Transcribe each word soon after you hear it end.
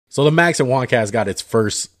So the Max and Juancast got its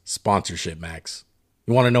first sponsorship, Max.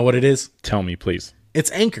 You want to know what it is? Tell me, please.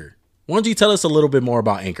 It's Anchor. Why don't you tell us a little bit more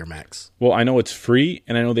about Anchor, Max? Well, I know it's free,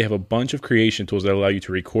 and I know they have a bunch of creation tools that allow you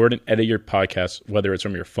to record and edit your podcast, whether it's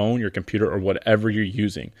from your phone, your computer, or whatever you're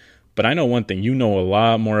using. But I know one thing. You know a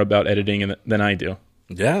lot more about editing than I do.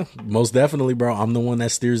 Yeah, most definitely, bro. I'm the one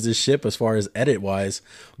that steers this ship as far as edit-wise.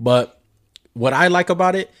 But what I like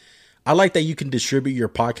about it, I like that you can distribute your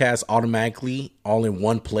podcast automatically all in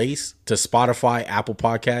one place to Spotify, Apple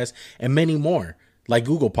Podcasts, and many more, like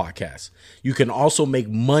Google Podcasts. You can also make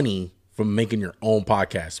money from making your own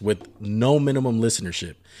podcast with no minimum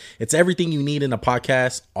listenership. It's everything you need in a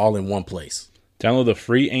podcast all in one place. Download the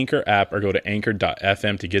free Anchor app or go to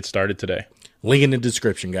anchor.fm to get started today. Link in the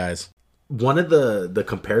description, guys. One of the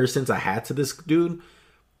comparisons I had to this dude,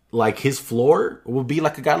 like his floor would be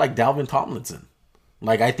like a guy like Dalvin Tomlinson.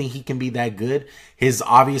 Like, I think he can be that good. His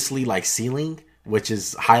obviously like ceiling, which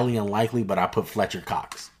is highly unlikely, but I put Fletcher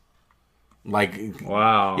Cox. Like,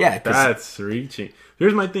 wow, yeah, that's reaching.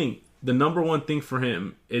 Here's my thing. The number one thing for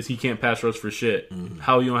him is he can't pass rush for shit. Mm-hmm.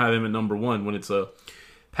 How you don't have him at number one when it's a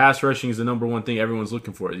pass rushing is the number one thing everyone's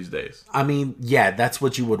looking for these days. I mean, yeah, that's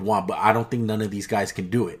what you would want, but I don't think none of these guys can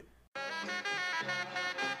do it.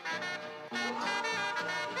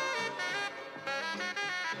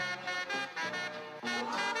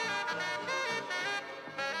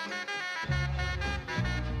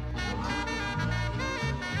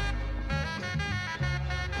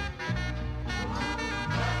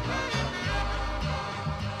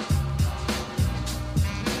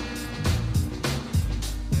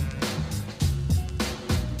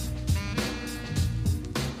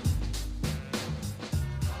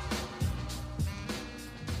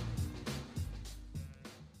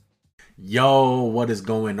 Yo, what is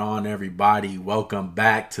going on, everybody? Welcome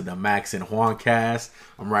back to the Max and Juancast.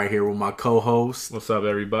 I'm right here with my co-host. What's up,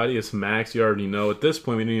 everybody? It's Max. You already know. At this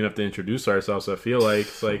point, we don't even have to introduce ourselves. I feel like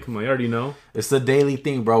it's like, come on, you already know. It's the daily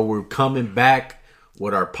thing, bro. We're coming back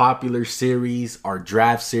with our popular series, our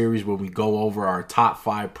draft series, where we go over our top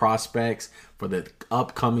 5 prospects for the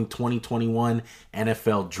upcoming 2021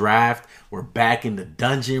 NFL draft. We're back in the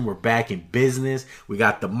dungeon. We're back in business. We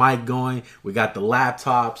got the mic going. We got the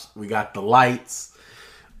laptops. We got the lights.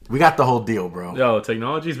 We got the whole deal, bro. Yo,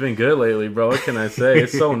 technology's been good lately, bro. What can I say?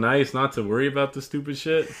 It's so nice not to worry about the stupid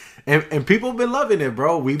shit. And people have been loving it,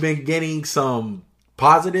 bro. We've been getting some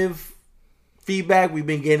positive feedback. We've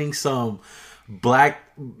been getting some kind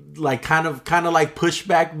of like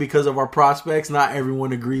pushback because of our prospects. Not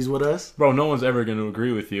everyone agrees with us, bro. No one's ever going to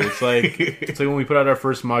agree with you. It's like it's like when we put out our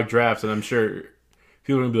first mock drafts, and I'm sure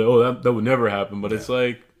people are going to be like, "Oh, that would never happen." But it's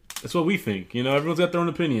like it's what we think. You know, everyone's got their own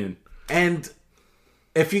opinion. And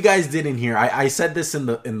if you guys didn't hear, I said this in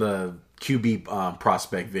the QB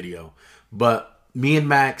prospect video, but me and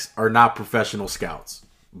Max are not professional scouts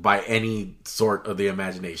by any sort of the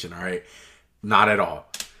imagination. All right, not at all.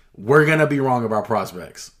 We're going to be wrong about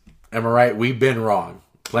prospects. Am I right? We've been wrong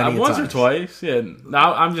plenty of once times. Or twice. Yeah.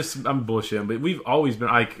 Now I'm bullshitting, but we've always been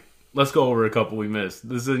like, let's go over a couple we missed.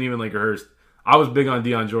 This isn't even like rehearsed. I was big on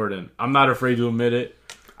Deion Jordan. I'm not afraid to admit it.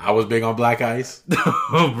 I was big on Black Ice.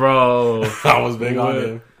 Oh, bro. I was big on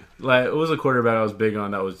him. Like, it was a quarterback I was big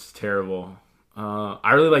on that was terrible.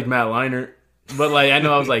 I really like Matt Leinart, but like I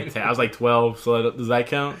know I was like 12, so does that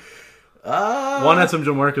count? One had some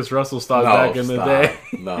Jamarcus Russell stock back in the day.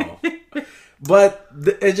 No. But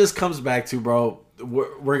it just comes back to, bro,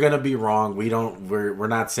 we're going to be wrong. We're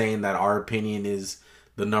not saying that our opinion is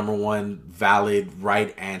the number one valid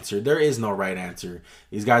right answer. There is no right answer.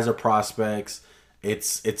 These guys are prospects.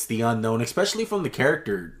 It's the unknown, especially from the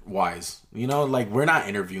character wise. You know, like we're not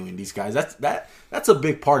interviewing these guys. That's a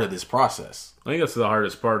big part of this process. I think that's the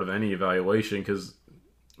hardest part of any evaluation because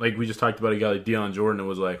like we just talked about a guy like Deion Jordan and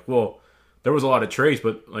was like, well, there was a lot of traits,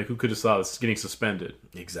 but like who could have saw this getting suspended?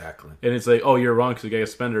 Exactly. And it's like, oh, you're wrong because the guy got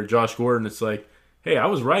suspended. Or Josh Gordon, it's like, hey, I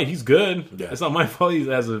was right. He's good. Yeah. It's not my fault he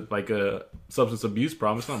has a substance abuse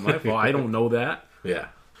problem. It's not my fault. I don't know that. Yeah.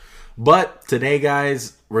 But today,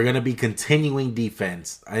 guys, we're going to be continuing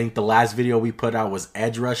defense. I think the last video we put out was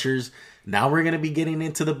edge rushers. Now we're going to be getting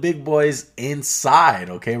into the big boys inside,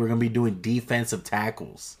 okay? We're going to be doing defensive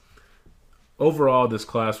tackles. Overall, this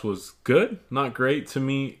class was good. Not great to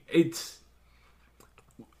me.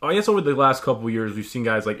 I guess over the last couple of years, we've seen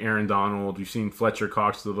guys like Aaron Donald, we've seen Fletcher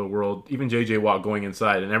Cox of the world, even J.J. Watt going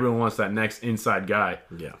inside, and everyone wants that next inside guy.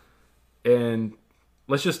 Yeah. And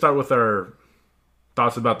let's just start with our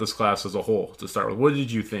thoughts about this class as a whole to start with. What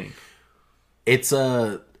did you think? It's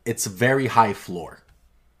a very high floor.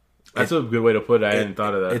 That's a good way to put it. I hadn't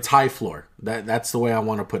thought of that. It's high floor. That's the way I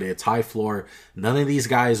want to put it. It's high floor. None of these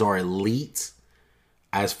guys are elite.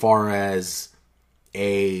 as far as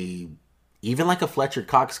even like a Fletcher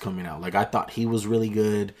Cox coming out. Like I thought he was really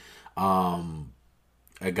good.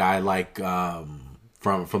 A guy like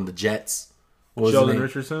from the Jets. Sheldon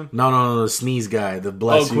Richardson? No, the sneeze guy. The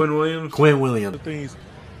bless you. Quinn Williams? Quinn Williams. Things.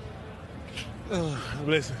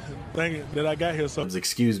 Listen, thank you that I got here. So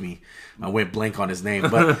excuse me, I went blank on his name,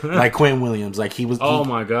 but like Quinn Williams, like he was. Oh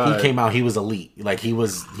my god, he came out. He was elite. Like he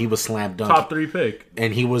was slam dunk. Top 3 pick,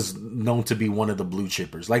 and he was known to be one of the blue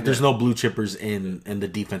chippers. Like there's no blue chippers in the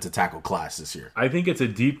defensive tackle class this year. I think it's a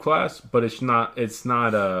deep class, but it's not. There's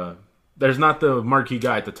not the marquee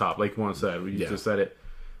guy at the top, like one said. We just said it.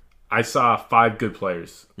 I saw 5 good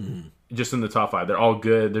players just in the top 5. They're all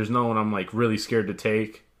good. There's no one I'm like really scared to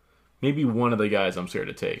take. Maybe one of the guys I'm scared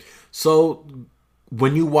to take. So,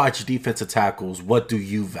 when you watch defensive tackles, what do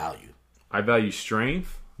you value? I value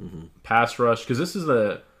strength, pass rush, because this is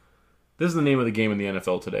the name of the game in the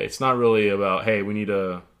NFL today. It's not really about, hey, we need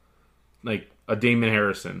a Damon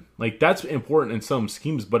Harrison. Like that's important in some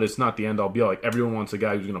schemes, but it's not the end all be all. Like everyone wants a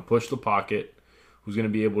guy who's going to push the pocket, who's going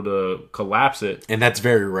to be able to collapse it. And that's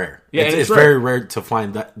very rare. Yeah, it's very rare to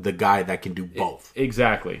find the guy that can do both.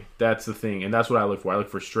 Exactly. That's the thing. And that's what I look for. I look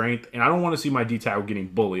for strength. And I don't want to see my D-tackle getting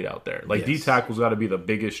bullied out there. Like, D-tackle's got to be the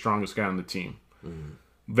biggest, strongest guy on the team.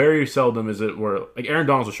 Very seldom is it where... Like, Aaron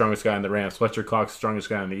Donald's the strongest guy in the Rams. Fletcher Cox the strongest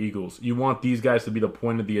guy in the Eagles. You want these guys to be the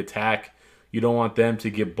point of the attack. You don't want them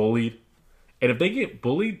to get bullied. And if they get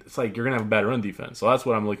bullied, it's like you're going to have a bad run defense. So that's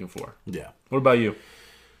what I'm looking for. Yeah. What about you?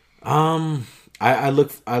 I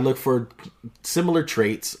look for similar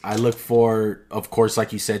traits. I look for, of course,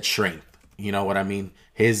 like you said, strength. You know what I mean?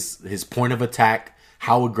 His point of attack.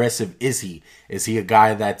 How aggressive is he? Is he a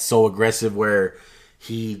guy that's so aggressive where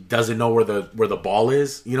he doesn't know where the ball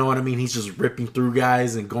is? You know what I mean? He's just ripping through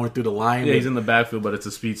guys and going through the line. Yeah, he's in the backfield, but it's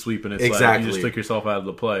a speed sweep, and it's exactly. like you just took yourself out of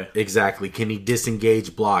the play. Exactly. Can he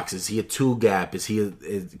disengage blocks? Is he a 2 gap?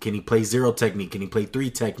 Can he play 0 technique? Can he play 3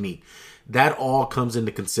 technique? That all comes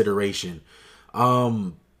into consideration.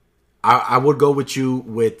 I would go with you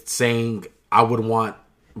with saying I would want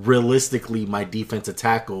realistically my defensive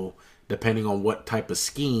tackle, depending on what type of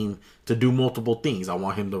scheme, to do multiple things. I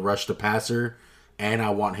want him to rush the passer, and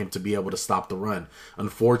I want him to be able to stop the run.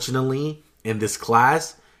 Unfortunately, in this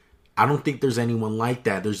class, I don't think there's anyone like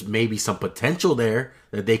that. There's maybe some potential there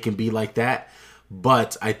that they can be like that,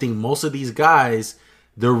 but I think most of these guys,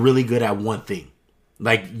 they're really good at one thing.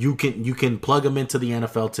 Like you can plug them into the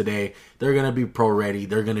NFL today. They're gonna be pro ready.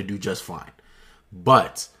 They're gonna do just fine.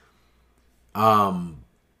 But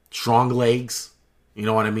strong legs, you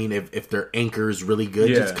know what I mean? If their anchor is really good,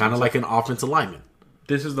 it's kind of like an offensive lineman.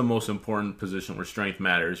 This is the most important position where strength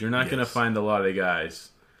matters. You're not gonna find a lot of guys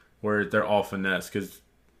where they're all finesse because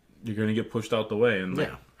you're gonna get pushed out the way. And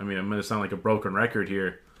I mean, I'm gonna sound like a broken record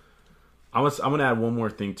here. I'm gonna add one more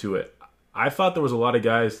thing to it. I thought there was a lot of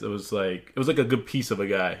guys that was like, it was like a good piece of a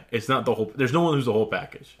guy. It's not the whole, there's no one who's the whole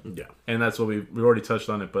package. Yeah. And that's what we already touched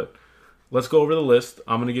on it, but let's go over the list.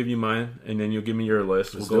 I'm going to give you mine, and then you'll give me your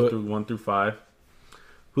list. We'll go through 1 through 5.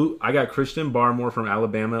 I got Christian Barmore from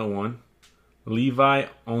Alabama at 1, Levi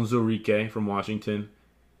Onwuzurike from Washington,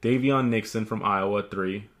 Davion Nixon from Iowa at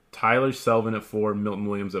 3, Tyler Selvin at 4, Milton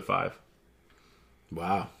Williams at 5.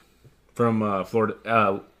 Wow. From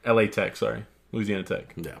LA Tech, Louisiana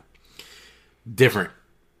Tech. Yeah. Different.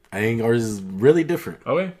 I think ours is really different.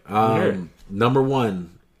 Okay. Number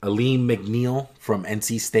 1, Aleem McNeil from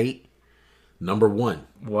NC State. Number 1.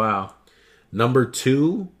 Wow. Number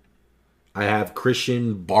 2, I have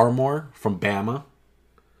Christian Barmore from Bama.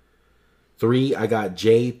 3, I got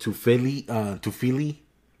Jay Tufili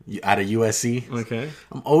out of USC. Okay.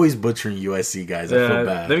 I'm always butchering USC guys. I feel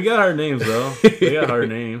bad. They got hard names, though. They got hard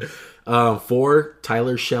names. 4,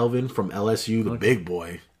 Tyler Shelvin from LSU, the big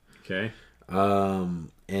boy. Okay.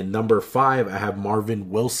 And number 5, I have Marvin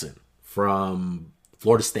Wilson from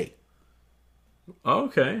Florida State.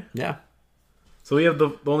 Okay. Yeah. So we have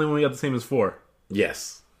the only one we got the same as 4.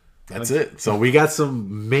 Yes. That's it. So we got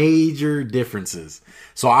some major differences.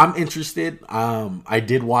 So I'm interested. I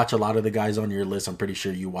did watch a lot of the guys on your list. I'm pretty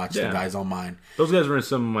sure you watched the guys on mine. Those guys were in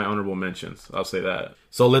some of my honorable mentions. I'll say that.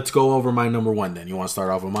 So let's go over my number 1 then. You want to start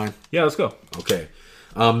off with mine? Yeah, let's go. Okay.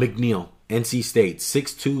 McNeil, NC State,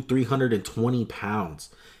 6'2", 320 pounds.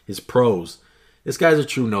 His pros. This guy's a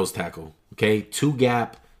true nose tackle. Okay. 2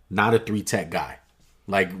 gap, not a 3 tech guy.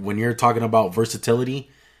 Like when you're talking about versatility,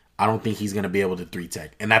 I don't think he's going to be able to 3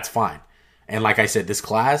 tech. And that's fine. And like I said, this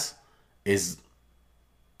class is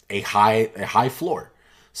a high floor.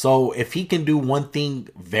 So if he can do one thing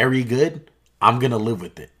very good, I'm going to live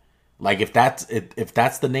with it. Like if that's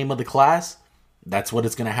the name of the class, that's what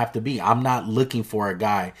it's going to have to be. I'm not looking for a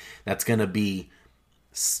guy that's going to be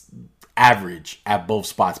average at both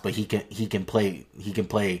spots, but he can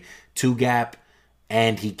play 2 gap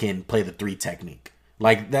and he can play the 3 technique.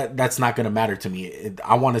 Like that's not going to matter to me.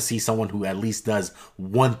 I want to see someone who at least does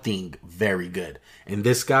one thing very good. And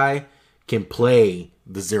this guy can play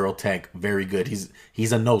the 0 tech very good.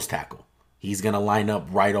 He's a nose tackle. He's going to line up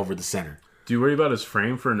right over the center. Do you worry about his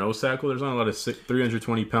frame for a nose tackle? There's not a lot of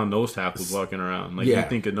 320-pound nose tackles walking around. Like, you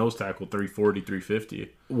think a nose tackle 340,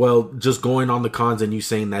 350. Well, just going on the cons and you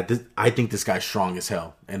saying that, I think this guy's strong as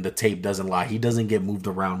hell. And the tape doesn't lie. He doesn't get moved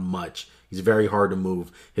around much. He's very hard to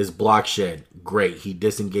move. His block shed, great. He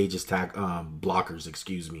disengages blockers,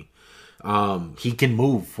 excuse me. He can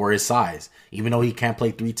move for his size. Even though he can't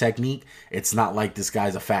play 3 technique, it's not like this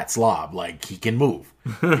guy's a fat slob. Like, he can move.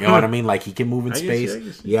 You know what I mean? Like, he can move in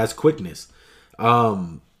space. He has quickness.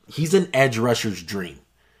 He's an edge rusher's dream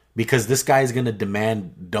because this guy is going to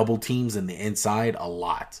demand double teams in the inside a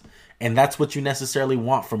lot. And that's what you necessarily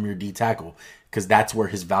want from your D tackle because that's where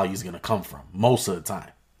his value is going to come from most of the time.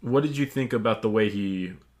 What did you think about the way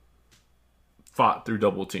he fought through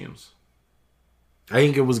double teams? I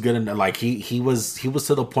think it was good enough. Like he was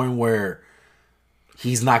to the point where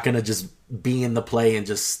he's not gonna just be in the play and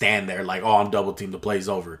just stand there like, oh, I'm double teamed, the play's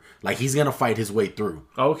over. Like he's gonna fight his way through.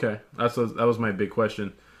 Okay, that was my big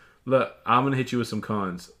question. Look, I'm gonna hit you with some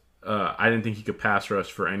cons. I didn't think he could pass rush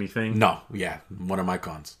for anything. No, yeah, one of my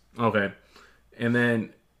cons. Okay, and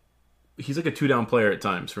then he's like a 2-down player at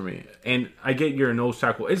times for me. And I get you're a nose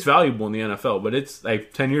tackle. It's valuable in the NFL, but it's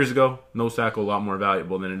like 10 years ago, nose tackle a lot more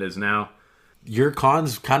valuable than it is now. Your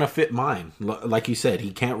cons kind of fit mine. Like you said,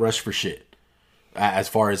 he can't rush for shit as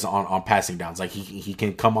far as on passing downs. Like he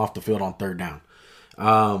can come off the field on 3rd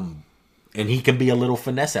down. And he can be a little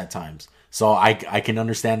finesse at times. So I can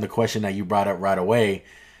understand the question that you brought up right away.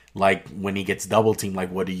 Like when he gets double teamed,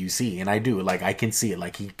 like what do you see? And I do. Like I can see it.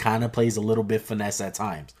 Like he kind of plays a little bit finesse at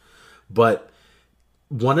times. But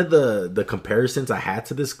one of the comparisons I had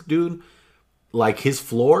to this dude, like his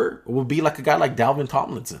floor would be like a guy like Dalvin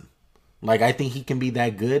Tomlinson. Like, I think he can be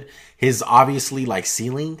that good. His obviously, like,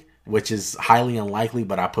 ceiling, which is highly unlikely,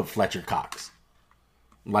 but I put Fletcher Cox.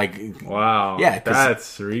 Like, wow. Yeah.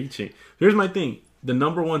 That's reaching. Here's my thing. The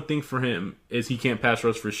number one thing for him is he can't pass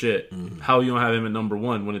rush for shit. Mm-hmm. How you don't have him at number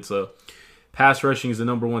 1 when it's a pass rushing is the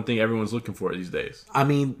number one thing everyone's looking for these days? I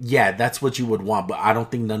mean, yeah, that's what you would want, but I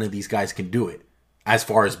don't think none of these guys can do it as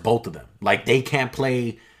far as both of them. Like, they can't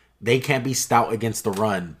be stout against the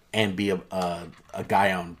run and be a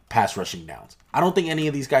guy on pass rushing downs. I don't think any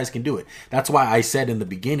of these guys can do it. That's why I said in the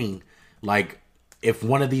beginning, like, if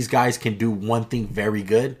one of these guys can do one thing very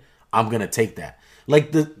good, I'm going to take that.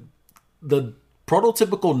 Like, the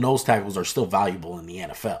prototypical nose tackles are still valuable in the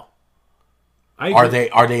NFL. Are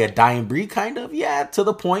they a dying breed, kind of? Yeah, to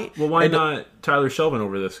the point. Well, why not Tyler Shelvin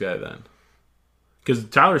over this guy then? Because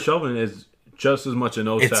Tyler Shelvin is just as much a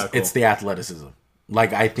nose tackle. It's the athleticism.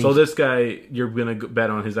 Like, I think so. This guy, you're gonna bet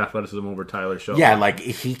on his athleticism over Tyler Shelvin. Yeah, like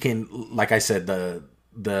he can. Like I said,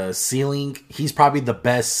 the ceiling. He's probably the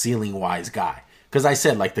best ceiling wise guy. Because I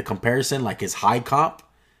said, like, the comparison, like his high comp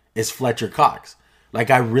is Fletcher Cox. Like,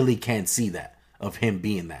 I really can't see that of him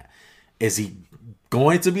being that. Is he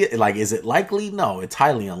going to be like? Is it likely? No, it's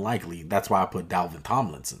highly unlikely. That's why I put Dalvin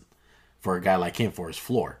Tomlinson for a guy like him for his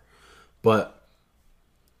floor. But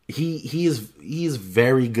he is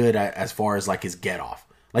very good at, as far as like his get off.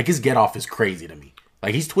 Like his get off is crazy to me.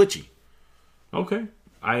 Like he's twitchy. Okay,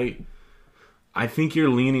 I think you're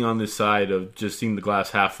leaning on this side of just seeing the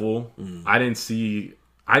glass half full. I didn't see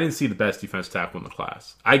the best defense tackle in the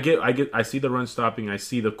class. I see the run stopping. I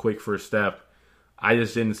see the quick first step. I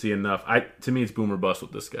just didn't see enough. To me, it's boom or bust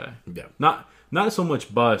with this guy. Yeah. Not so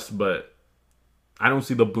much bust, but I don't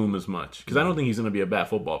see the boom as much because I don't think he's going to be a bad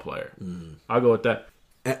football player. I'll go with that.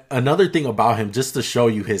 Another thing about him, just to show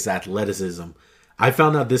you his athleticism, I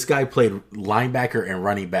found out this guy played linebacker and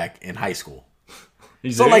running back in high school.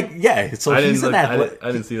 He's an athletic.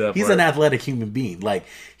 I didn't see that. He's an athletic human being. Like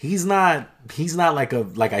he's not like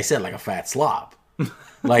I said, like a fat slob.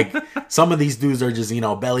 Like some of these dudes are just,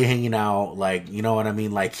 belly hanging out. Like, you know what I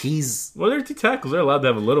mean? Like they're T tackles. They're allowed to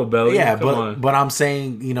have a little belly. Yeah, but I'm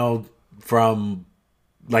saying, from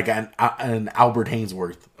like an Albert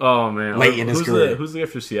Hainsworth. Oh man, late in his career. Who's the guy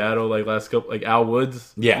for Seattle? Like last couple, like Al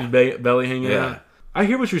Woods. Yeah, belly hanging out. I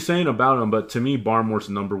hear what you're saying about him, but to me, Barmore's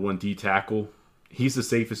the number 1 D tackle. He's the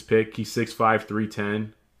safest pick. He's 6'5",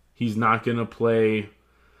 310. He's not gonna play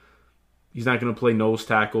nose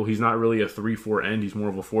tackle. He's not really a 3-4 end. He's more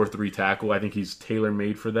of a 4-3 tackle. I think he's tailor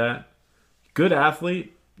made for that. Good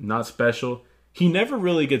athlete, not special. He never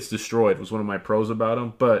really gets destroyed. Was one of my pros about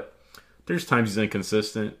him, but there's times he's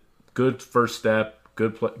inconsistent. Good first step,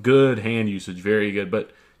 good hand usage, very good.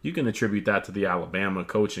 But you can attribute that to the Alabama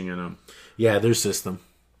coaching in him. Yeah, their system.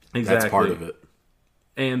 Exactly. That's part of it.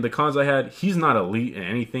 And the cons I had, he's not elite in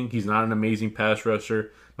anything. He's not an amazing pass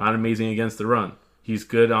rusher, not amazing against the run. He's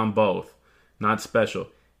good on both, not special.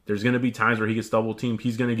 There's going to be times where he gets double teamed.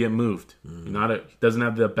 He's going to get moved. He doesn't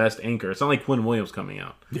have the best anchor. It's not like Quinn Williams coming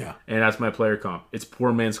out. Yeah. And that's my player comp. It's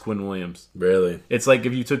poor man's Quinn Williams. Really? It's like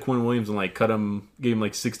if you took Quinn Williams and like cut him, gave him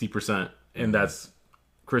like 60%, and that's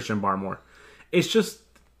Christian Barmore. It's just,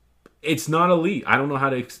 it's not elite. I don't know how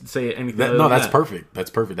to say anything. That's perfect. That's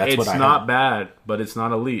perfect. That's what I. It's not bad, but it's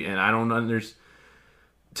not elite, and I don't understand.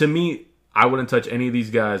 To me, I wouldn't touch any of these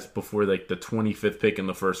guys before like the 25th pick in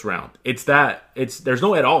the first round. There's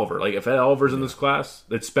no Ed Oliver. Like if Ed Oliver's in this class,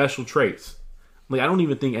 it's special traits. Like I don't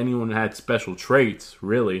even think anyone had special traits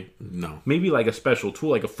really. No, maybe like a special tool,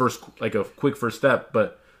 like a quick first step,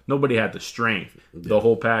 but nobody had the strength, the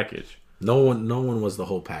whole package. No one was the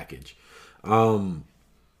whole package.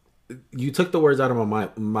 You took the words out of my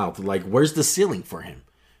mouth. Like, where's the ceiling for him?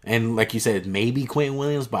 And like you said, maybe Quentin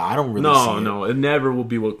Williams, but I don't really see it. No, it never will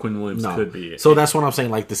be what Quentin Williams could be. So that's what I'm saying.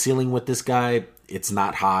 Like, the ceiling with this guy, it's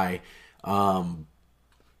not high.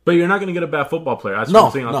 But you're not going to get a bad football player. That's what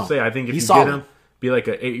I'm saying. I'll say. I think if you get him, be like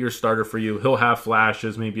an 8-year starter for you. He'll have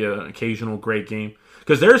flashes, maybe an occasional great game.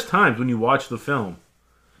 Because there's times when you watch the film,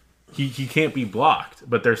 he can't be blocked.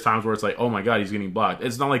 But there's times where it's like, oh my God, he's getting blocked.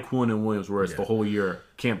 It's not like Quentin Williams where it's the whole year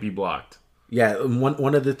can't be blocked. Yeah,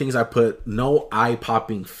 one of the things I put, no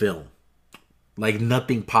eye-popping film. Like,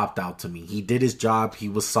 nothing popped out to me. He did his job. He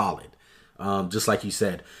was solid. Just like you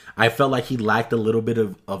said. I felt like he lacked a little bit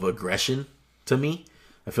of aggression to me.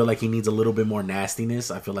 I feel like he needs a little bit more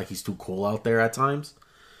nastiness. I feel like he's too cool out there at times.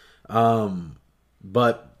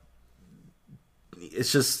 But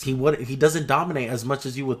it's just, he doesn't dominate as much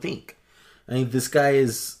as you would think. I mean, this guy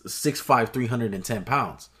is 6'5", 310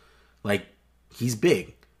 pounds. Like, he's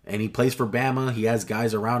big. And he plays for Bama. He has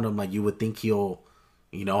guys around him. Like, you would think he'll,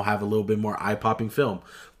 have a little bit more eye-popping film.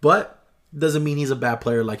 But doesn't mean he's a bad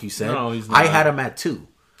player, like you said. No, he's not. I had him at 2.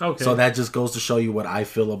 Okay. So that just goes to show you what I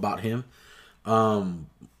feel about him.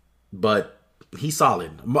 But he's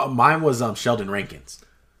solid. Mine was Sheldon Rankins.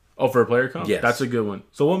 Oh, for a player comp? Yes. That's a good one.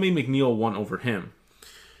 So what made McNeil want over him?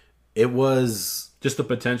 It was... Just the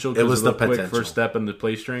potential? It was the quick potential. First step in the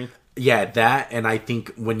play strength? Yeah, that, and I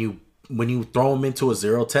think when you throw him into a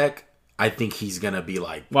zero tech, I think he's going to be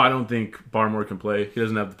like... Well, I don't think Barmore can play. He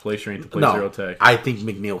doesn't have the play strength to play zero tech. I think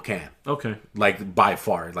McNeil can. Okay. Like, by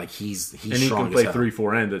far. Like, he's and strong he can play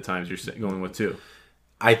 3-4 end at times. You're going with 2.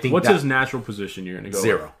 I think What's his natural position you're going to go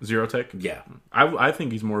Zero. with? Zero tech? Yeah. I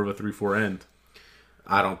think he's more of a 3-4 end.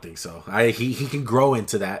 I don't think so. He can grow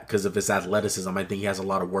into that because of his athleticism. I think he has a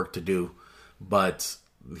lot of work to do. But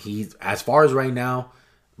as far as right now,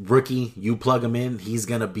 rookie, you plug him in, he's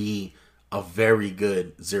going to be a very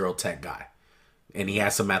good zero tech guy. And he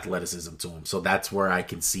has some athleticism to him. So that's where I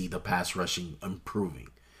can see the pass rushing improving.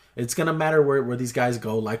 It's going to matter where these guys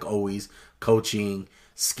go, like always. Coaching,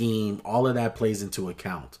 scheme, all of that plays into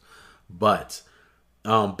account. But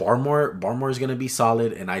Barmore is going to be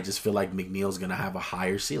solid, and I just feel like McNeil's going to have a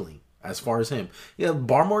higher ceiling as far as him. Yeah,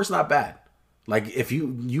 Barmore's not bad. Like, if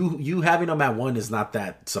you having him at 1 is not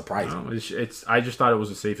that surprising. No, I just thought it was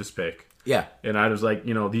the safest pick. Yeah. And I was like,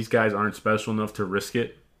 these guys aren't special enough to risk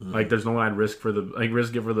it. Mm-hmm. Like, there's no one I'd risk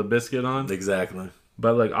it for the biscuit on. Exactly.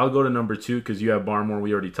 But, like, I'll go to number 2 because you have Barmore.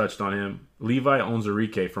 We already touched on him. Levi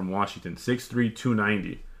Onwuzurike from Washington, 6'3",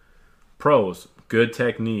 290. Pros, good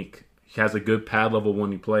technique. He has a good pad level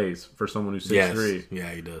when he plays for someone who's 6'3". Yes.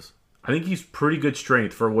 Yeah, he does. I think he's pretty good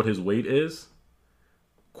strength for what his weight is.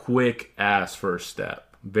 Quick ass first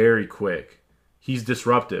step. Very quick. He's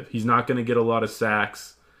disruptive. He's not going to get a lot of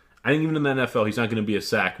sacks. I think even in the NFL, he's not going to be a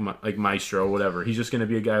sack like maestro or whatever. He's just going to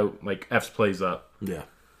be a guy who, like, F's plays up. Yeah.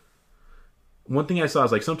 One thing I saw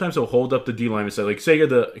is, like, sometimes he'll hold up the D lineman and say, like, say you're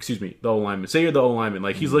the O lineman. Say you're the O lineman.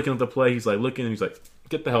 Like, he's looking at the play. He's, like, looking, and he's like,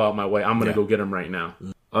 get the hell out of my way. I'm going to go get him right now.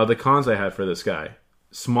 The cons I had for this guy.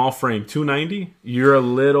 Small frame, 290. You're a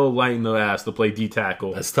little light in the ass to play D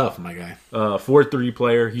tackle. That's tough, my guy. 4-3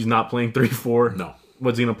 player. He's not playing 3-4. No.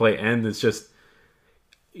 What's he going to play end? It's just,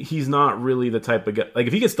 he's not really the type of guy. Like,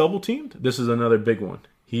 if he gets double teamed, this is another big one.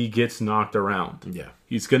 He gets knocked around. Yeah.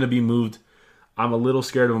 He's going to be moved. I'm a little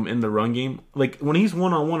scared of him in the run game. Like, when he's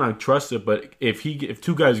one-on-one, I trust it. But if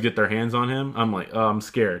 2 guys get their hands on him, I'm like, I'm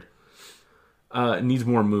scared. Needs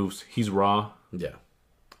more moves. He's raw. Yeah.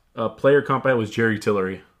 Player comp I was Jerry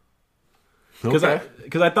Tillery. Because okay.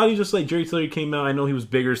 I thought he just, like, Jerry Tillery came out. I know he was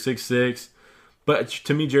bigger, 6'6". But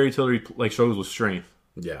to me, Jerry Tillery, like, struggles with strength.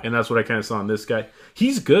 Yeah. And that's what I kind of saw in this guy.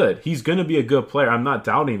 He's good. He's going to be a good player. I'm not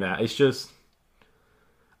doubting that. It's just,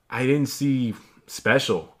 I didn't see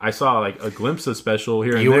special. I saw like a glimpse of special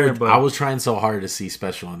here and there, but I was trying so hard to see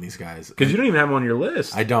special on these guys because you don't even have him on your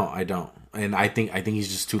list. I don't, and I think he's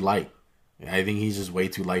just too light. I think he's just way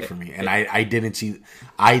too light for me, and I didn't see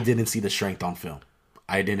the strength on film.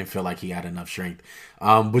 I didn't feel like he had enough strength.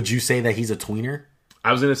 Would you say that he's a tweener?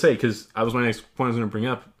 I was gonna say because I was my next point I was gonna bring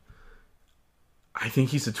up. I think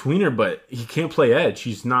he's a tweener, but he can't play edge.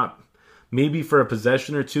 He's not. Maybe for a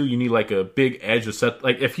possession or two, you need like a big edge to set.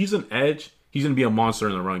 Like if he's an edge, he's gonna be a monster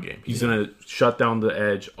in the run game. He's gonna shut down the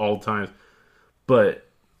edge all the time, but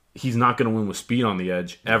he's not gonna win with speed on the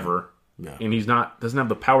edge ever. Yeah. And doesn't have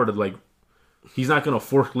the power to like. He's not gonna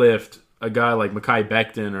forklift a guy like Mekhi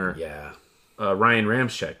Becton or Ryan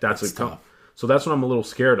Ramczyk. That's tough. So that's what I'm a little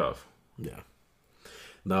scared of. Yeah.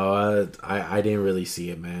 No, I didn't really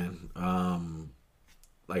see it, man.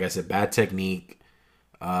 Like I said, bad technique.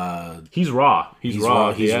 He's raw. He's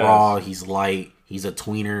raw. He's light. He's a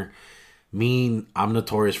tweener. I'm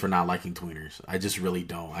notorious for not liking tweeners. I just really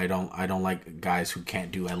don't. I don't like guys who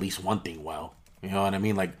can't do at least one thing well. You know what I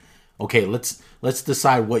mean? Like, okay, let's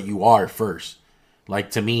decide what you are first.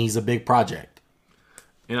 Like, to me, he's a big project.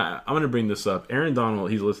 And I'm going to bring this up. Aaron Donald,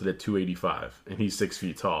 he's listed at 285, and he's 6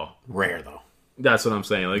 feet tall. Rare, though. That's what I'm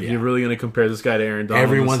saying. Like, you're really going to compare this guy to Aaron Donald?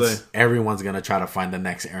 Everyone's going to try to find the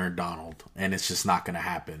next Aaron Donald, and it's just not going to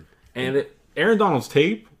happen. And Aaron Donald's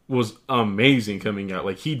tape was amazing coming out.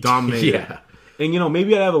 Like, he dominated. Yeah. And,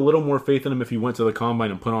 maybe I'd have a little more faith in him if he went to the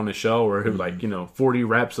combine and put on a show, or like, 40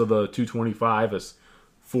 reps of the 225 as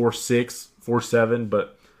 4.6, 4.7,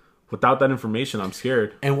 but without that information, I'm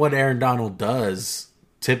scared. And what Aaron Donald does,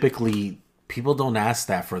 typically, people don't ask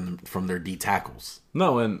that from their D tackles.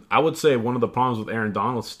 No, and I would say one of the problems with Aaron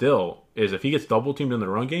Donald still is if he gets double teamed in the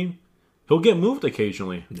run game, he'll get moved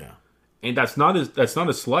occasionally. Yeah, and that's not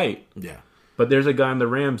a slight. Yeah, but there's a guy in the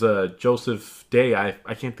Rams, Joseph Day. I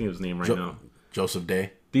can't think of his name right now. Joseph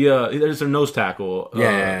Day. There's a nose tackle.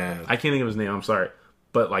 Yeah. I can't think of his name. I'm sorry.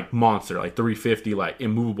 But like monster, like 350, like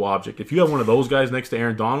immovable object. If you have one of those guys next to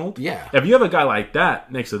Aaron Donald, if you have a guy like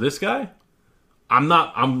that next to this guy,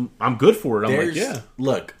 I'm good for it.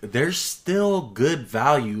 Look, there's still good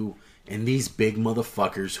value in these big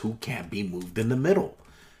motherfuckers who can't be moved in the middle.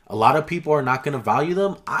 A lot of people are not going to value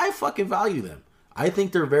them. I fucking value them. I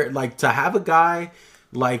think they're very like to have a guy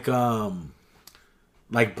like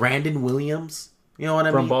Brandon Williams. You know what I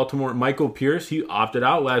mean? From Baltimore, Michael Pierce, he opted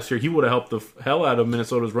out last year. He would have helped the hell out of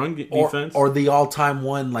Minnesota's run defense. Or the all-time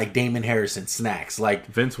one, like Damon Harrison, Snacks. Like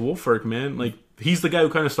Vince Wilfork, man. Like, he's the guy who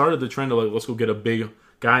kind of started the trend of, like, let's go get a big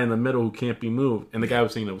guy in the middle who can't be moved. And the guy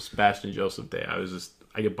was saying it was Sebastian Joseph Day.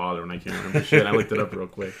 I get bothered when I can't remember shit. I looked it up real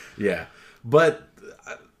quick. Yeah. But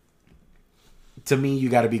to me, you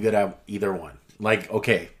got to be good at either one. Like,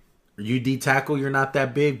 okay, you D-tackle, you're not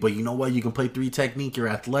that big, but you know what? You can play 3 technique, you're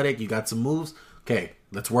athletic, you got some moves. Okay,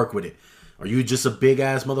 let's work with it. Are you just a big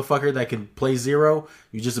ass motherfucker that can play 0?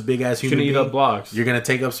 You just a big ass human being. Eat up blocks. You're gonna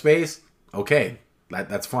take up space. Okay,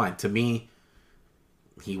 that's fine. To me,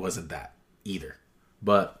 he wasn't that either.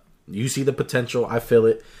 But you see the potential. I feel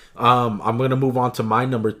it. I'm gonna move on to my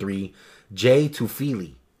number 3, Jay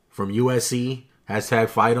Tufele from USC. Hashtag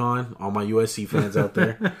fight on all my USC fans out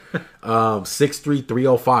there. 6'3",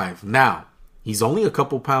 305. Now he's only a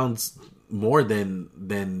couple pounds more than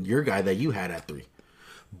your guy that you had at 3,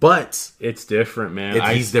 but it's different,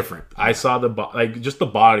 man. He's different. I saw just the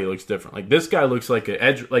body looks different. Like this guy looks like an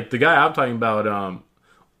edge, like the guy I'm talking about,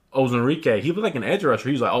 Ozunrike. He looked like an edge rusher.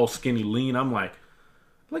 He was like all skinny, lean. I'm like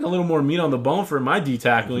a little more meat on the bone for my D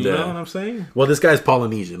tackle. You know what I'm saying? Well, this guy's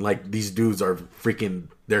Polynesian. Like these dudes are freaking.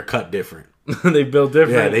 They're cut different. They build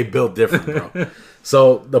different. Yeah, they build different, bro.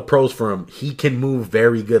 So the pros for him, he can move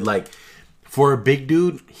very good. Like. For a big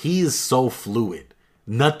dude, he is so fluid.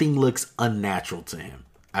 Nothing looks unnatural to him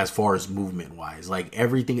as far as movement-wise. Like,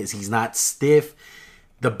 everything is... He's not stiff.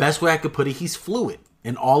 The best way I could put it, he's fluid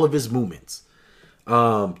in all of his movements.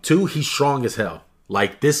 2, he's strong as hell.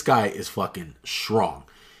 Like, this guy is fucking strong.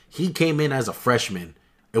 He came in as a freshman.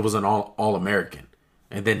 It was an All-American.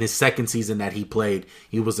 And then his second season that he played,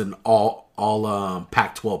 he was an all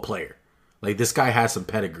Pac-12 player. Like, this guy has some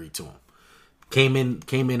pedigree to him. Came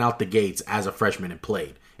in out the gates as a freshman and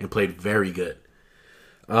played very good.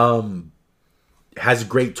 Has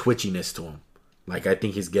great twitchiness to him. Like I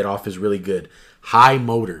think his get off is really good. High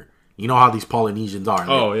motor. You know how these Polynesians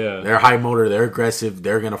are. Yeah. They're high motor, they're aggressive,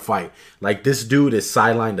 they're gonna fight. Like this dude is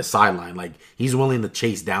sideline to sideline. Like he's willing to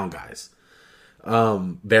chase down guys.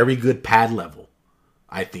 Very good pad level,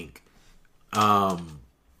 I think.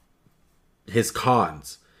 His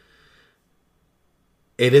cons.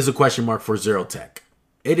 It is a question mark for Zero Tech.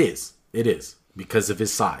 It is. Because of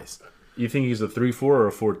his size. You think he's a 3-4 or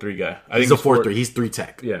a 4-3 guy? He's a 4-3. He's 3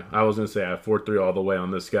 tech. Yeah, I was gonna say I have 4-3 all the way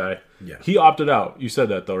on this guy. Yeah, he opted out. You said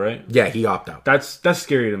that though, right? Yeah, he opted out. That's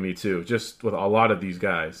scary to me too. Just with a lot of these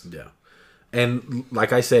guys. Yeah, and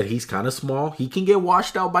like I said, he's kind of small. He can get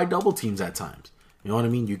washed out by double teams at times. You know what I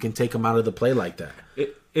mean? You can take him out of the play like that.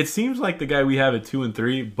 It seems like the guy we have at 2 and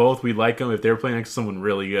 3, both we like him if they're playing next to someone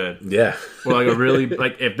really good. Yeah, or like a really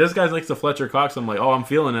like if this guy's next to Fletcher Cox, I'm like, oh, I'm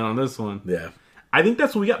feeling it on this one. Yeah. I think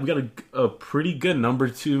that's what we got. We got a pretty good number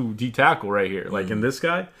 2 D tackle right here. Like in this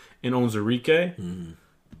guy, in Onwuzurike.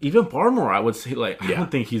 Even Barmore, I would say, like, I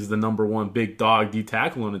don't think he's the number 1 big dog D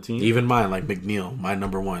tackle on the team. Even mine, like McNeil, my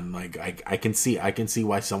number 1. Like I can see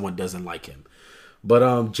why someone doesn't like him.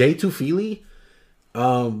 But Jay Tufili,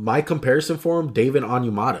 my comparison for him, David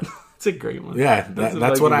Onyemata. It's a great one. Yeah,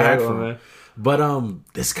 that's what I had for him.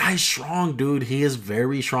 But this guy's strong, dude. He is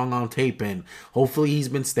very strong on tape, and hopefully he's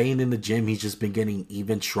been staying in the gym. He's just been getting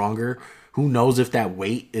even stronger. Who knows if that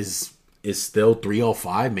weight is still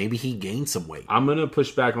 305? Maybe he gained some weight. I'm gonna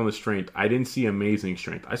push back on the strength. I didn't see amazing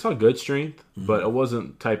strength. I saw good strength, but it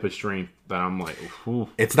wasn't type of strength that I'm like, ooh.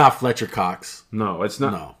 It's not Fletcher Cox. No, it's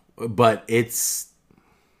not. No, but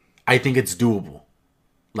I think it's doable.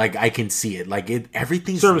 Like, I can see it. Like,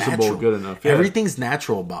 everything's serviceable, natural. Good enough. Yeah. Everything's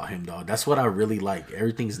natural about him, dog. That's what I really like.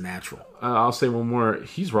 Everything's natural. I'll say one more.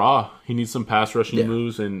 He's raw. He needs some pass rushing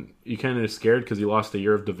moves, and you kind of scared because he lost a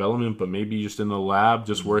year of development, but maybe you're just in the lab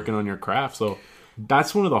just working on your craft. So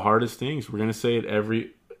that's one of the hardest things. We're going to say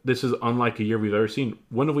it this is unlike a year we've ever seen.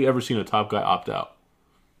 When have we ever seen a top guy opt out?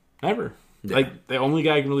 Never. Yeah. Like, the only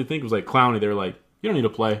guy I can really think was like Clowney. They were like, you don't need to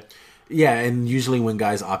play. Yeah, and usually when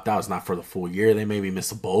guys opt out, it's not for the full year. They maybe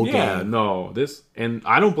miss a bowl game. Yeah, no. And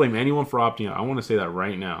I don't blame anyone for opting out. I want to say that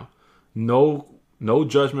right now. No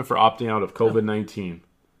judgment for opting out of COVID-19.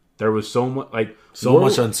 There was so much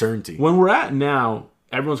much uncertainty. When we're at now,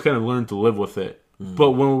 everyone's kind of learned to live with it.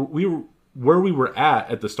 But when where we were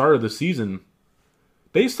at the start of the season,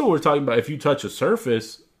 they still were talking about if you touch a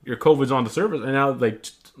surface, your COVID's on the surface, and now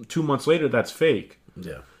 2 months later, that's fake.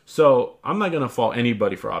 Yeah. So I'm not going to fault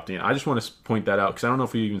anybody for opting out. I just want to point that out because I don't know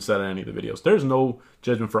if we even said it in any of the videos. There's no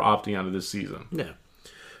judgment for opting out of this season. Yeah.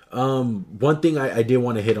 One thing I did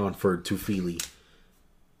want to hit on for Tufili.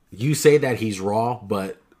 You say that he's raw,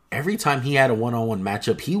 but every time he had a one-on-one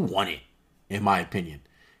matchup, he won it, in my opinion.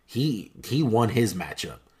 He won his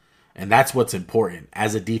matchup. And that's what's important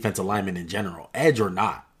as a defensive lineman in general. Edge or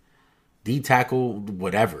not. D-tackle,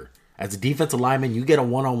 whatever. As a defensive lineman, you get a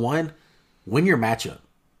one-on-one, win your matchup.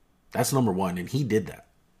 That's number 1, and he did that.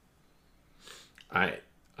 I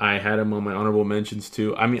had him on my honorable mentions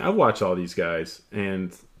too. I mean, I watch all these guys,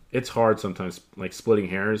 and it's hard sometimes, like splitting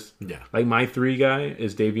hairs. Yeah. Like my 3 guy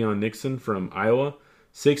is Davion Nixon from Iowa,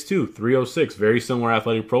 6'2", 306, very similar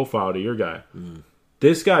athletic profile to your guy.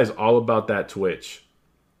 This guy's all about that twitch.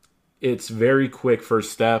 It's very quick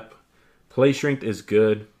first step. Play strength is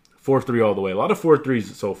good. 4.3 all the way. A lot of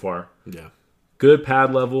 4.3s so far. Yeah. Good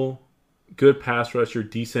pad level. Good pass rusher,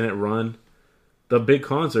 decent at run. The big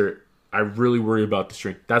cons are, I really worry about the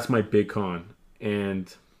strength. That's my big con.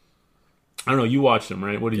 And I don't know, you watched him,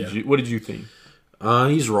 right? What did you think?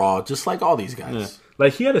 He's raw, just like all these guys. Yeah.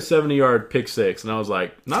 Like, he had a 70-yard pick six, and I was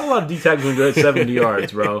like, not a lot of D-tackles can go at 70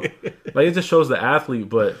 yards, bro. Like, it just shows the athlete,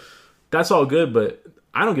 but that's all good, but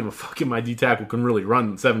I don't give a fuck if my D-tackle can really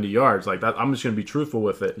run 70 yards. Like, that, I'm just going to be truthful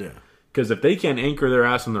with it. Yeah. Because if they can't anchor their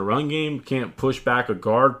ass in the run game, can't push back a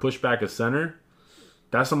guard, push back a center,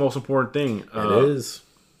 that's the most important thing. It is.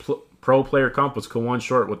 Pro player comp was Kawan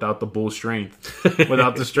Short without the bull strength.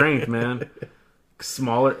 Without the strength, man.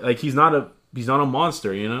 Smaller. Like, he's not a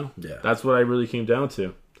monster, you know? Yeah. That's what I really came down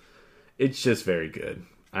to. It's just very good.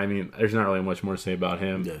 I mean, there's not really much more to say about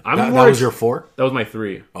him. Yeah. That was your 4? That was my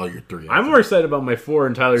 3. Oh, your 3. I'm more excited about my 4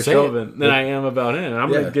 and Tyler Shelvin than I am about him.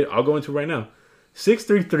 And I'll go into it right now. 6'3",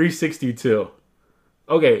 362.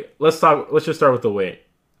 Okay, let's just start with the weight.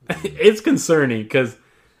 It's concerning because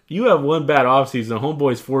you have one bad offseason.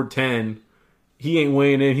 Homeboy's 4'10". He ain't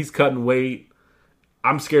weighing in. He's cutting weight.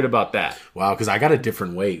 I'm scared about that. Wow, because I got a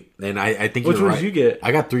different weight. And I think Which one did you get?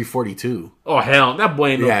 I got 342. Oh, hell. That boy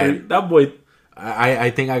ain't no 3. That boy... I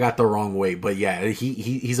think I got the wrong weight. But yeah,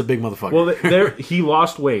 he's a big motherfucker. Well, he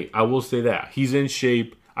lost weight. I will say that. He's in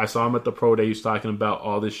shape. I saw him at the pro day. He's talking about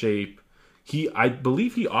all the shape. I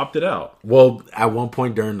believe he opted out. Well, at one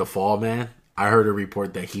point during the fall, man, I heard a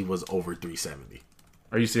report that he was over 370.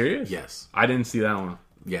 Are you serious? Yes. I didn't see that one.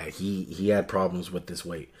 Yeah, he had problems with this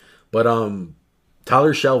weight. But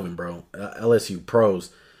Tyler Shelvin, bro, LSU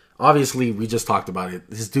pros. Obviously, we just talked about it.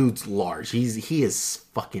 This dude's large. He is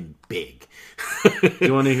fucking big.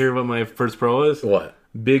 You want to hear what my first pro is? What?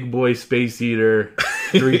 Big boy space eater.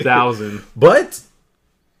 3,000. But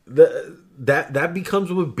that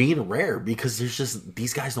becomes with being rare because there's just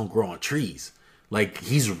these guys don't grow on trees. Like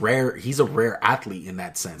he's rare. He's a rare athlete in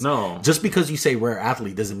that sense. No, just because you say rare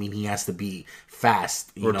athlete doesn't mean he has to be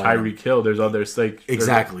fast. Or Tyreek Hill. There's others like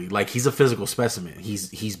exactly. Like he's a physical specimen.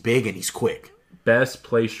 He's big and he's quick. Best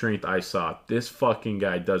play strength I saw. This fucking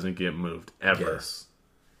guy doesn't get moved ever. Yes.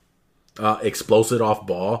 Explosive off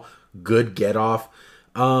ball. Good get off.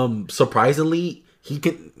 Surprisingly, he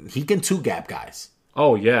can two gap guys.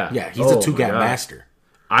 Oh yeah. Yeah, he's a two gap master.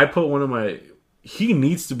 I put one of my. He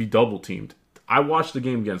needs to be double teamed. I watched the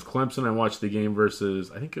game against Clemson. I watched the game versus,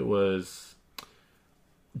 I think it was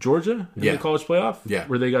Georgia in the college playoff. Yeah.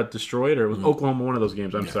 Where they got destroyed. Or it was Oklahoma, one of those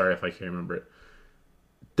games. I'm sorry if I can't remember it.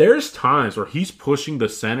 There's times where he's pushing the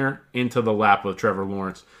center into the lap of Trevor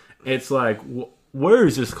Lawrence. It's like, where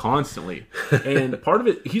is this constantly? And part of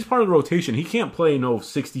it, he's part of the rotation. He can't play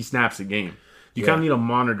 60 snaps a game. You kind of need to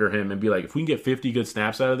monitor him and be like, if we can get 50 good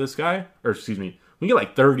snaps out of this guy, or excuse me, we can get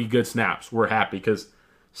like 30 good snaps, we're happy because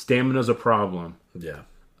stamina's a problem. Yeah.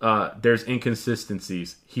 There's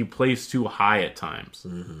inconsistencies. He plays too high at times.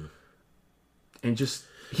 Mm-hmm. And just,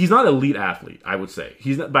 he's not an elite athlete, I would say.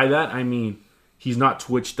 He's not, by that, I mean, he's not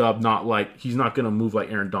twitched up, he's not going to move like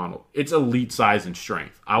Aaron Donald. It's elite size and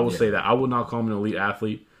strength. I will say that. I would not call him an elite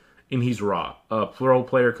athlete, and he's raw. Pro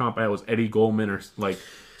player comp I had was Eddie Goldman or like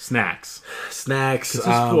Snacks.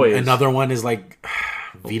 Another one is like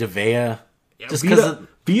Vita Vea. Yeah, just because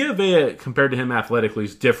Vita Vea compared to him athletically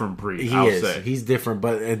is different breed. He's different,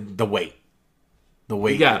 but the weight.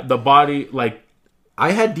 Yeah, the body. Like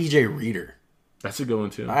I had DJ Reader. That's a good one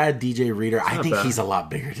too. I had DJ Reader. I think he's a lot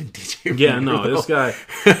bigger than DJ Reader. Yeah, no, this guy.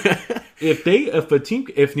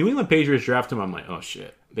 If New England Patriots draft him, I'm like, oh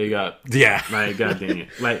shit, they got. Yeah, like god dang it,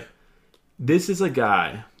 like this is a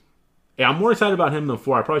guy. Yeah, I'm more excited about him than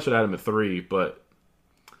 4. I probably should have had him at 3, but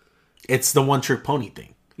it's the one trick pony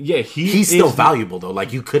thing. Yeah, he's still valuable though.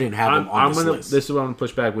 Like you couldn't have him on this list. This is what I'm gonna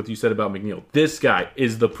push back with you said about McNeil. This guy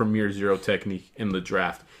is the premier zero technique in the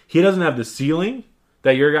draft. He doesn't have the ceiling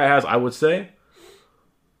that your guy has, I would say.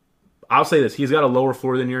 I'll say this: he's got a lower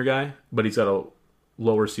floor than your guy, but he's got a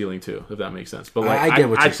lower ceiling too, if that makes sense. But like, I get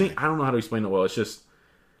what you're saying. I don't know how to explain it well. It's just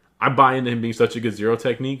I buy into him being such a good zero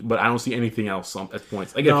technique, but I don't see anything else at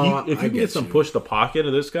points. Like if you can get some push the pocket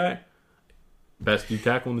of this guy. Best D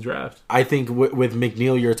tackle in the draft. I think with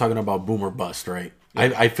McNeil, you're talking about boom or bust, right?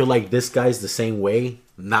 Yeah. I feel like this guy's the same way,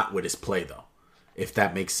 not with his play, though, if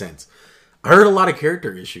that makes sense. I heard a lot of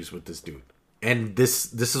character issues with this dude. And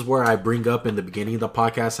this is where I bring up in the beginning of the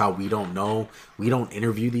podcast how we don't know. We don't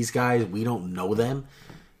interview these guys. We don't know them.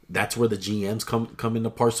 That's where the GMs come into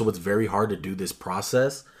part. So it's very hard to do this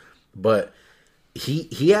process. But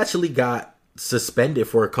he actually got suspended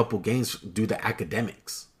for a couple games due to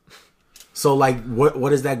academics. So, like, what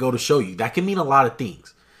does that go to show you? That can mean a lot of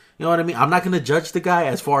things. You know what I mean? I'm not going to judge the guy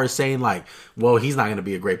as far as saying, like, well, he's not going to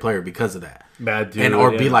be a great player because of that. Bad dude.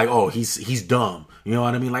 Or be like, oh, he's dumb. You know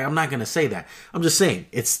what I mean? Like, I'm not going to say that. I'm just saying,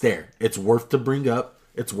 it's there. It's worth to bring up.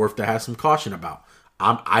 It's worth to have some caution about.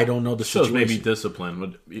 I don't know the situation. Maybe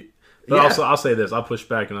discipline. But also, I'll say this. I'll push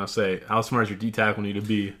back and I'll say, how smart does your D tackle need to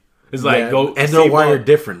be? It's like go and they're wired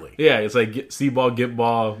differently. Yeah, it's like see ball, get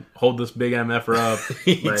ball, hold this big MFer up.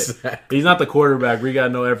 Exactly. Like, he's not the quarterback. We gotta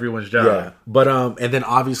know everyone's job. Yeah, but and then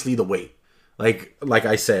obviously the weight. Like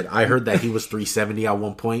I said, I heard that he was 370 at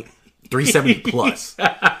one point, 370 plus.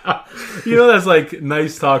 You know that's like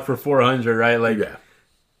nice talk for 400, right? Like,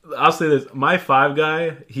 I'll say this: my 5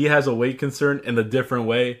 guy, he has a weight concern in a different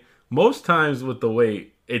way. Most times with the weight.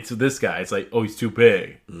 It's this guy. It's like, oh, he's too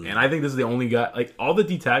big. And I think this is the only guy. Like, all the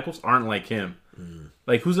D tackles aren't like him.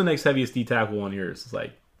 Like, who's the next heaviest D tackle on yours? It's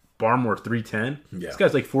like Barmore, 310. Yeah. This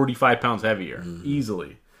guy's like 45 pounds heavier.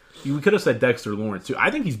 Easily. We could have said Dexter Lawrence, too. I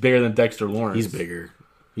think he's bigger than Dexter Lawrence.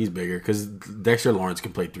 He's bigger because Dexter Lawrence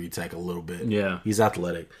can play 3-tech a little bit. Yeah. He's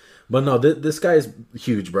athletic. But no, this guy is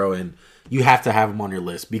huge, bro. And you have to have him on your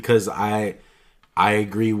list because I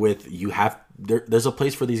agree with you have. There's a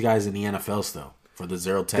place for these guys in the NFL still. For the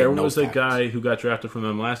zero tech. There was a guy who got drafted from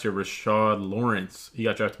them last year, Rashad Lawrence. He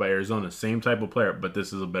got drafted by Arizona. Same type of player, but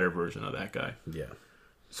this is a better version of that guy. Yeah.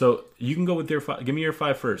 So you can go with your 5. Give me your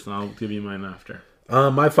 5 first, and I'll give you mine after.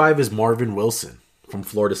 My 5 is Marvin Wilson from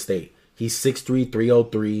Florida State. He's 6'3",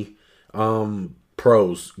 303.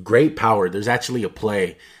 Pros. Great power. There's actually a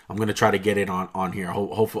play. I'm going to try to get it on here.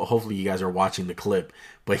 Hopefully you guys are watching the clip.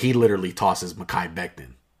 But he literally tosses Mekhi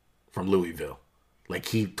Becton from Louisville. Like,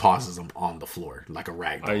 he tosses him on the floor like a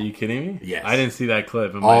rag doll. Are you kidding me? Yes. I didn't see that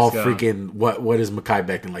clip. Freaking, what is Mekhi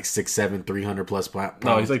Becton? Like 6'7", 300 plus pounds?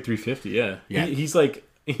 No, he's like 350, yeah. He's like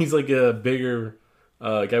a bigger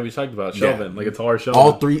Guy we talked about, Shelvin, like a taller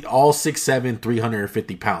Shelvin. All 6'7",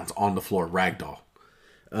 350 pounds on the floor, ragdoll.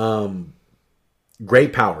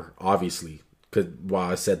 Great power, obviously.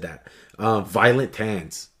 I said that. Violent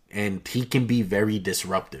hands, and he can be very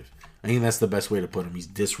disruptive. I think that's the best way to put him. He's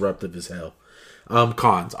disruptive as hell.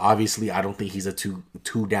 Cons, obviously, I don't think he's a two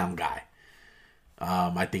down guy.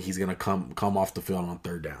 I think he's gonna come off the field on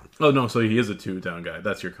third down. Oh no, so he is a 2 down guy.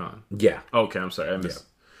 That's your con. Yeah. Okay, I'm sorry. I missed.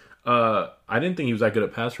 Yeah. I didn't think he was that good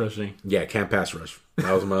at pass rushing. Yeah, can't pass rush.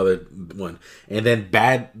 That was my other one. And then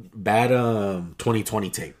bad 2020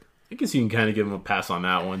 tape. I guess you can kind of give him a pass on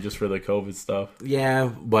that one just for the COVID stuff. Yeah,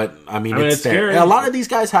 but I mean it's scary. A lot of these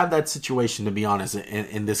guys have that situation, to be honest,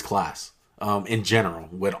 in this class. In general,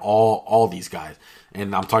 with all these guys,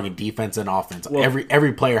 and I'm talking defense and offense. Well,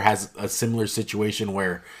 every player has a similar situation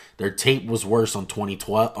where their tape was worse on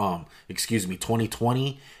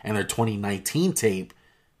 2020, and their 2019 tape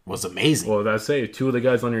was amazing. Well, that's say 2 of the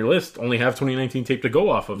guys on your list only have 2019 tape to go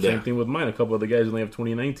off of. Same thing with mine. A couple of the guys only have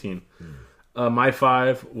 2019. My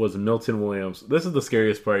 5 was Milton Williams. This is the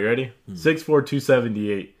scariest part. You ready? 6'4",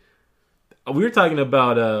 278. We were talking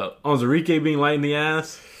about Onwuzurike being light in the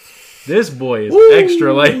ass. This boy is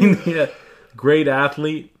extra light. Yeah. Great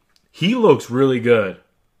athlete. He looks really good.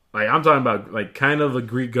 Like, I'm talking about, like, kind of a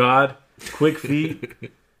Greek god. Quick feet.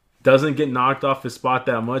 Doesn't get knocked off his spot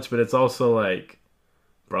that much, but it's also like,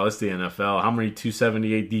 bro, it's the NFL. How many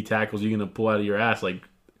 278 D tackles are you going to pull out of your ass? Like,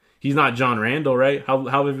 he's not John Randall, right? How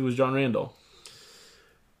heavy was John Randall?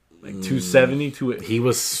 Like 270? He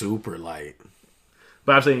was super light.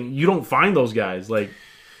 But I'm saying, you don't find those guys. Like,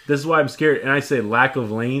 this is why I'm scared. And I say lack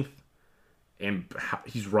of length. And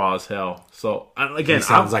he's raw as hell. So again, he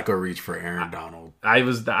sounds like a reach for Aaron Donald.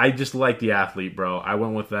 I just like the athlete, bro. I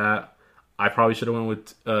went with that. I probably should have went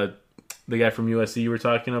with the guy from USC you were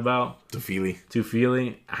talking about,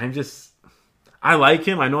 Tufili. I like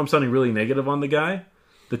him. I know I'm sounding really negative on the guy.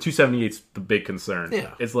 The 278's the big concern.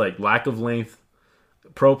 Yeah, it's like lack of length.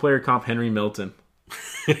 Pro player comp Henry Milton.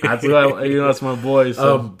 That's that's my boy.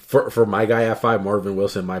 So. For my guy at 5, Marvin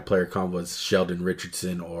Wilson, my player comp was Sheldon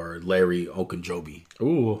Richardson or Larry Ogunjobi.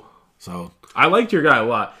 Ooh, so I liked your guy a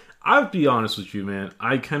lot. I'll be honest with you, man.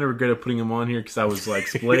 I kind of regretted putting him on here because I was like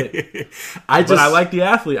split. But I like the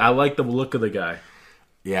athlete. I like the look of the guy.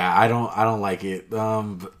 Yeah, I don't like it.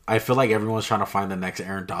 I feel like everyone's trying to find the next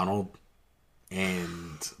Aaron Donald,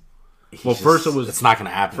 and it's not going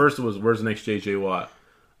to happen. First it was where's the next JJ Watt.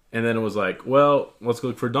 And then it was like, well, let's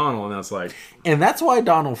look for Donald. And that's like... And that's why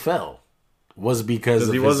Donald fell. Was because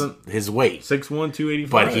of his weight. 6'1",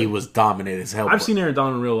 285. But he was dominant as hell. I've seen Aaron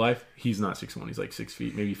Donald in real life. He's not 6'1". He's like 6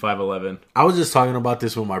 feet, maybe 5'11". I was just talking about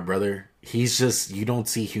this with my brother. He's just... You don't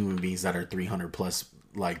see human beings that are 300 plus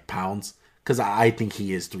like pounds. Because I think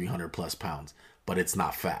he is 300 plus pounds. But it's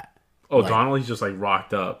not fat. Oh, like, Donald, he's just like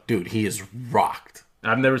rocked up. Dude, he is rocked.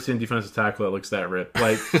 I've never seen a defensive tackle that looks that ripped.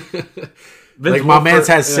 Like... Vince my man's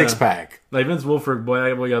has 6-pack. Like Vince Wilfork, boy,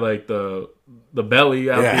 that boy got like the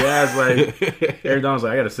belly out the ass. Like Aaron Donald's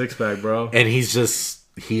like, I got a 6-pack, bro. And he is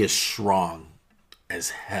strong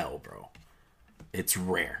as hell, bro. It's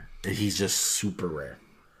rare. He's just super rare.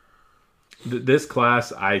 This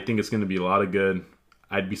class, I think it's going to be a lot of good.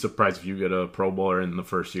 I'd be surprised if you get a Pro Bowler in the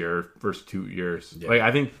first 2 years. Yeah. Like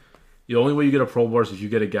I think the only way you get a Pro Bowler is if you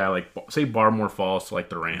get a guy like, say, Barmore falls to like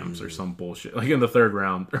the Rams or some bullshit, like in the 3rd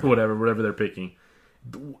round or whatever they're picking.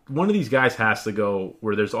 One of these guys has to go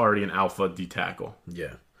where there's already an alpha D tackle.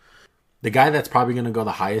 Yeah. The guy that's probably going to go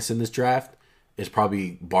the highest in this draft is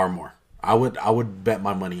probably Barmore. I would bet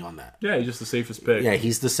my money on that. Yeah, he's just the safest pick. Yeah,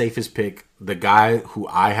 he's the safest pick. The guy who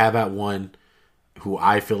I have at 1, who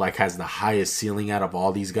I feel like has the highest ceiling out of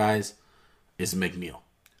all these guys, is McNeil.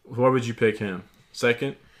 Where would you pick him?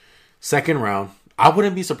 2nd? 2nd round. I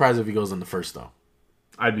wouldn't be surprised if he goes in the 1st, though.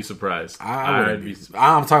 I'd be surprised.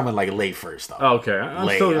 I'm talking about like late 1st, though. Oh, okay.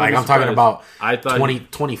 I'm talking about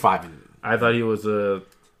 25. I thought he was a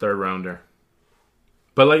 3rd rounder.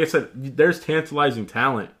 But like I said, there's tantalizing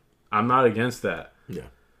talent. I'm not against that. Yeah.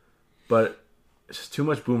 But it's just too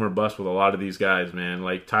much boom or bust with a lot of these guys, man.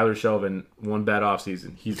 Like Tyler Shelvin, one bad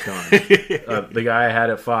offseason, he's gone. The guy I had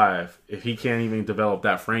at 5, if he can't even develop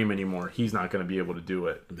that frame anymore, he's not going to be able to do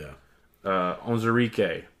it. Yeah.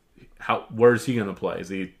 Onwuzurike, where is he going to play? Is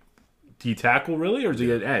he D tackle really, or is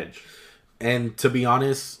he an edge? And to be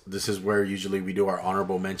honest, this is where usually we do our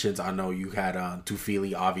honorable mentions. I know you had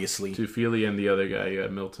Tufili, obviously. Tufili and the other guy, you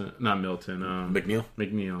had Milton. Not Milton. McNeil?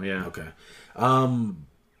 McNeil, yeah. Okay.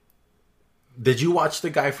 Did you watch the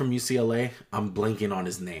guy from UCLA? I'm blanking on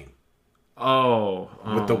his name. Oh.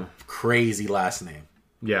 With the crazy last name.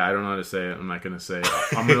 Yeah, I don't know how to say it. I'm not going to say it.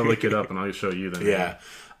 I'm going to look it up and I'll show you then. Yeah.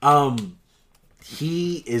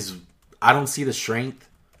 he is. I don't see the strength.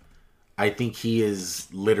 I think he is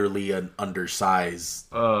literally an undersized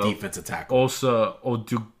defensive tackle. Also, I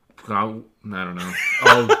don't know.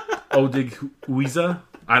 Odigweeza?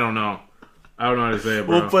 I don't know. I don't know how to say it,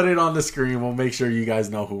 bro. We'll put it on the screen. We'll make sure you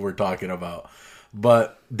guys know who we're talking about.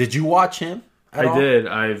 But did you watch him? I did.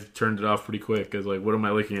 I've turned it off pretty quick. Because, like, what am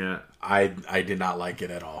I looking at? I did not like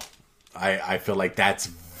it at all. I feel like that's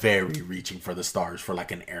very reaching for the stars for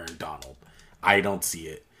like an Aaron Donald. I don't see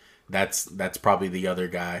it. That's probably the other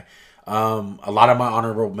guy. A lot of my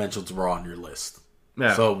honorable mentions were on your list.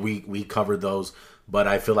 Yeah. So we covered those. But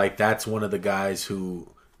I feel like that's one of the guys who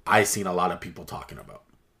I've seen a lot of people talking about.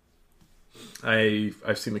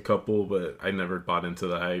 I've seen a couple, but I never bought into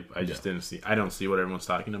the hype. I just didn't see. I don't see what everyone's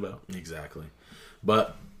talking about. Exactly.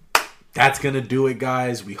 But that's going to do it,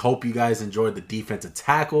 guys. We hope you guys enjoyed the defensive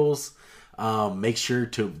tackles. Make sure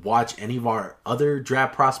to watch any of our other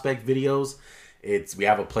draft prospect videos. We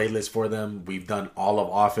have a playlist for them. We've done all of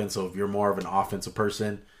offense, so if you're more of an offensive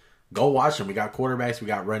person, go watch them. We got quarterbacks, we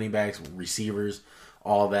got running backs, receivers,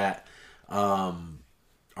 all that.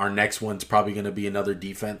 Our next one's probably going to be another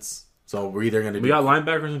defense. So we're either going to We got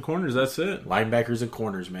linebackers and corners, that's it. Linebackers and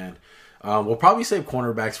corners, man. We'll probably save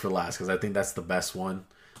cornerbacks for last because I think that's the best one.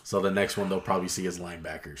 So the next one they'll probably see as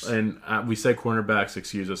linebackers. And we said cornerbacks,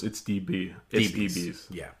 excuse us. It's DB. It's DBs.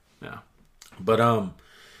 Yeah. But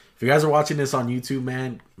if you guys are watching this on YouTube,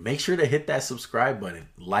 man, make sure to hit that subscribe button.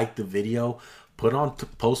 Like the video. Put on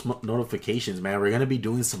post notifications, man. We're going to be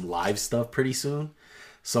doing some live stuff pretty soon.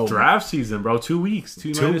 So draft season, bro. 2 weeks.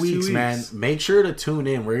 2 weeks, man. Make sure to tune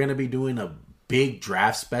in. We're going to be doing a big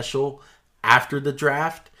draft special after the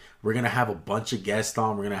draft. We're going to have a bunch of guests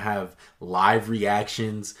on. We're going to have live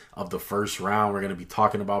reactions of the first round. We're going to be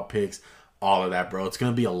talking about picks, all of that, bro. It's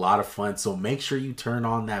going to be a lot of fun. So make sure you turn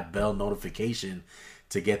on that bell notification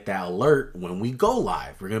to get that alert when we go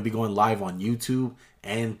live. We're going to be going live on YouTube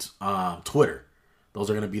and Twitter.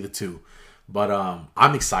 Those are going to be the two. But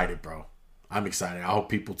I'm excited, bro. I'm excited. I hope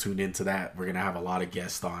people tune into that. We're going to have a lot of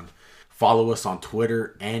guests on. Follow us on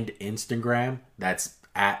Twitter and Instagram. That's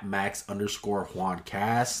at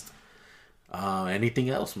Max_JuanCast. Anything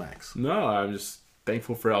else, Max? No, I'm just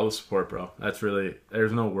thankful for all the support, bro. That's really,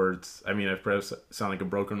 there's no words. I mean, I probably sound like a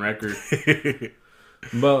broken record.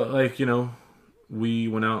 But, like, you know, we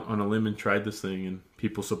went out on a limb and tried this thing, and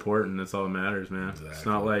people support, and that's all that matters, man. Exactly. It's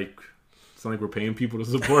not like we're paying people to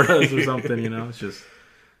support us or something, you know? It's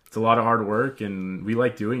a lot of hard work, and we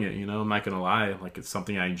like doing it, you know? I'm not going to lie. Like, it's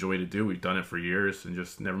something I enjoy to do. We've done it for years and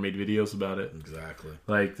just never made videos about it. Exactly.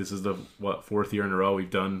 Like, this is the, fourth year in a row we've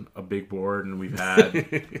done a big board, and we've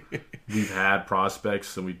had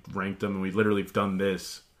prospects, and we've ranked them, and we literally have done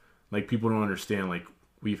this. Like, people don't understand, like,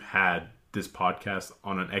 we've had this podcast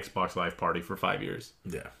on an Xbox Live party for 5 years.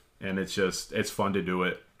 Yeah. And it's fun to do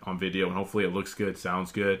it on video, and hopefully it looks good,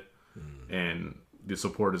 sounds good, and the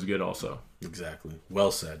support is good also. Exactly.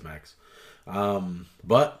 Well said, Max.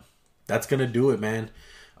 But that's going to do it, man.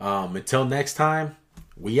 Until next time,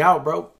 we out, bro.